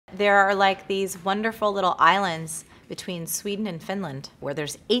There are like these wonderful little islands between Sweden and Finland where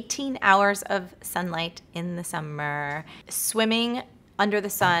there's 18 hours of sunlight in the summer, swimming under the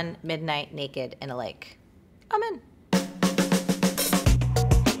sun, midnight, naked in a lake. I'm in.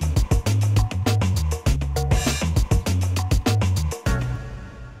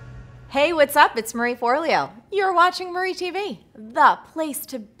 Hey, what's up? It's Marie Forleo. You're watching Marie TV, the place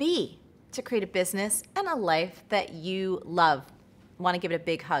to be to create a business and a life that you love. Want to give it a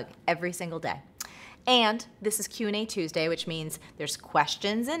big hug every single day. And this is Q&A Tuesday, which means there's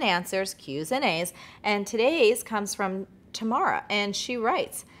questions and answers, Q's and A's. And today's comes from Tamara, and she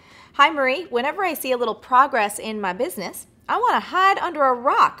writes, "Hi Marie, whenever I see a little progress in my business, I want to hide under a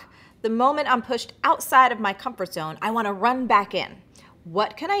rock. The moment I'm pushed outside of my comfort zone, I want to run back in.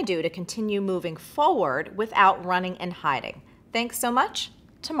 What can I do to continue moving forward without running and hiding? Thanks so much,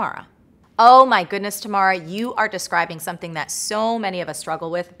 Tamara." Oh my goodness, Tamara, you are describing something that so many of us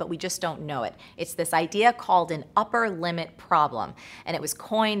struggle with, but we just don't know it. It's this idea called an upper limit problem, and it was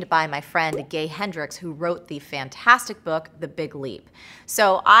coined by my friend Gay Hendricks, who wrote the fantastic book, The Big Leap.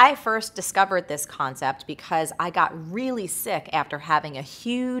 So I first discovered this concept because I got really sick after having a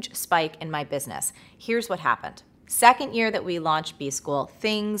huge spike in my business. Here's what happened. Second year that we launched B School,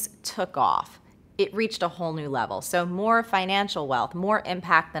 things took off. It reached a whole new level. So more financial wealth, more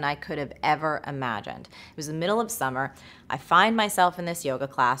impact than I could have ever imagined. It was the middle of summer. I find myself in this yoga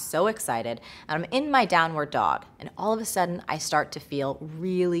class, so excited, and I'm in my downward dog. And all of a sudden, I start to feel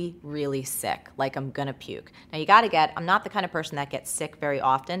really, really sick, like I'm gonna puke. Now you gotta get, I'm not the kind of person that gets sick very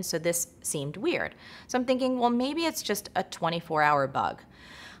often, so this seemed weird. So I'm thinking, well, maybe it's just a 24-hour bug.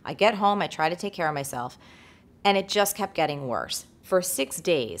 I get home, I try to take care of myself, and it just kept getting worse. For 6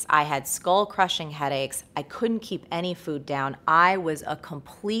 days, I had skull-crushing headaches. I couldn't keep any food down. I was a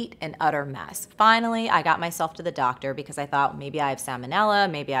complete and utter mess. Finally, I got myself to the doctor because I thought maybe I have salmonella,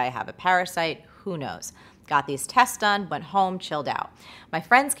 maybe I have a parasite, who knows. Got these tests done, went home, chilled out. My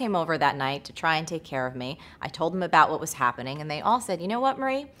friends came over that night to try and take care of me. I told them about what was happening, and they all said, "You know what,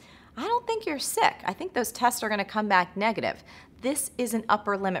 Marie? I don't think you're sick. I think those tests are gonna come back negative. This is an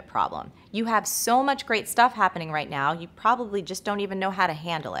upper limit problem. You have so much great stuff happening right now, you probably just don't even know how to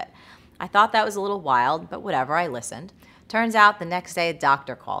handle it." I thought that was a little wild, but whatever, I listened. Turns out the next day a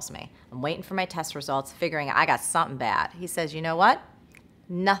doctor calls me. I'm waiting for my test results, figuring I got something bad. He says, "You know what?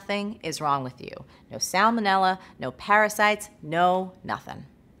 Nothing is wrong with you. No salmonella, no parasites, no nothing."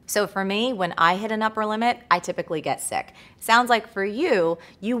 So for me, when I hit an upper limit, I typically get sick. Sounds like for you,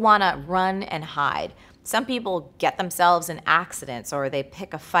 you wanna run and hide. Some people get themselves in accidents, or they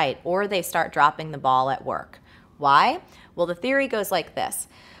pick a fight, or they start dropping the ball at work. Why? Well, the theory goes like this.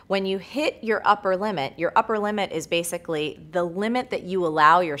 When you hit your upper limit is basically the limit that you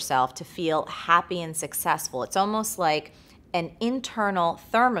allow yourself to feel happy and successful. It's almost like an internal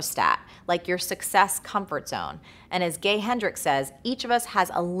thermostat, like your success comfort zone. And as Gay Hendricks says, each of us has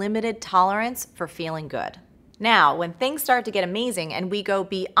a limited tolerance for feeling good. Now, when things start to get amazing and we go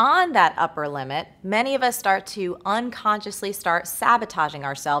beyond that upper limit, many of us start to unconsciously start sabotaging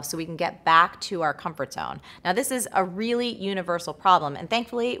ourselves so we can get back to our comfort zone. Now, this is a really universal problem, and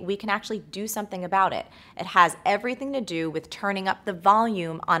thankfully, we can actually do something about it. It has everything to do with turning up the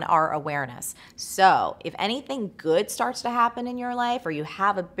volume on our awareness. So, if anything good starts to happen in your life or you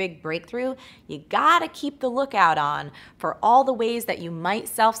have a big breakthrough, you gotta keep the lookout on for all the ways that you might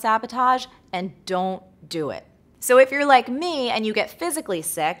self-sabotage, and don't do it. So if you're like me and you get physically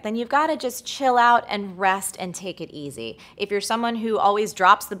sick, then you've got to just chill out and rest and take it easy. If you're someone who always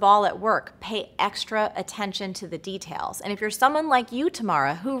drops the ball at work, pay extra attention to the details. And if you're someone like you,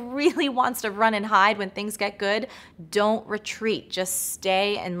 Tamara, who really wants to run and hide when things get good, don't retreat. Just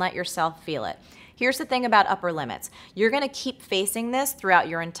stay and let yourself feel it. Here's the thing about upper limits. You're gonna keep facing this throughout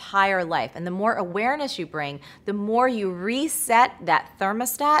your entire life. And the more awareness you bring, the more you reset that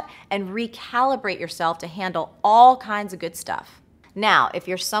thermostat and recalibrate yourself to handle all kinds of good stuff. Now, if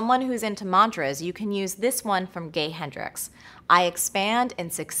you're someone who's into mantras, you can use this one from Gay Hendricks. "I expand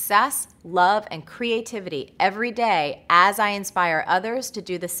in success, love, and creativity every day as I inspire others to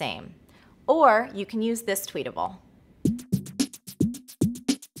do the same." Or you can use this tweetable.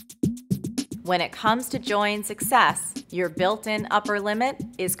 "When it comes to joy and success, your built-in upper limit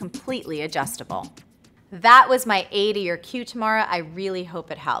is completely adjustable." That was my A to your Q, Tamara. I really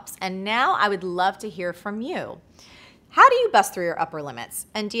hope it helps. And now I would love to hear from you. How do you bust through your upper limits?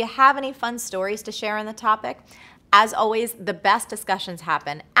 And do you have any fun stories to share on the topic? As always, the best discussions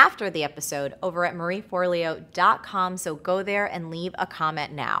happen after the episode over at marieforleo.com, so go there and leave a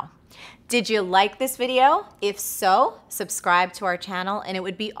comment now. Did you like this video? If so, subscribe to our channel, and it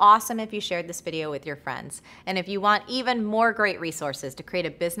would be awesome if you shared this video with your friends. And if you want even more great resources to create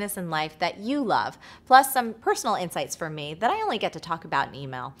a business and life that you love, plus some personal insights from me that I only get to talk about in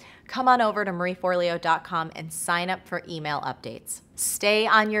email, come on over to marieforleo.com and sign up for email updates. Stay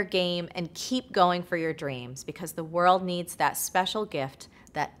on your game and keep going for your dreams, because the world needs that special gift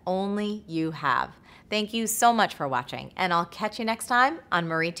that only you have. Thank you so much for watching, and I'll catch you next time on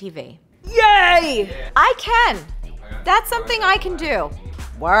Marie TV. Yay! Yeah. I can. That's something I can do.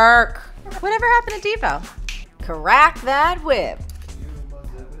 Work. Whatever happened to Devo? Crack that whip.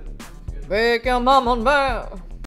 Make your mama mad.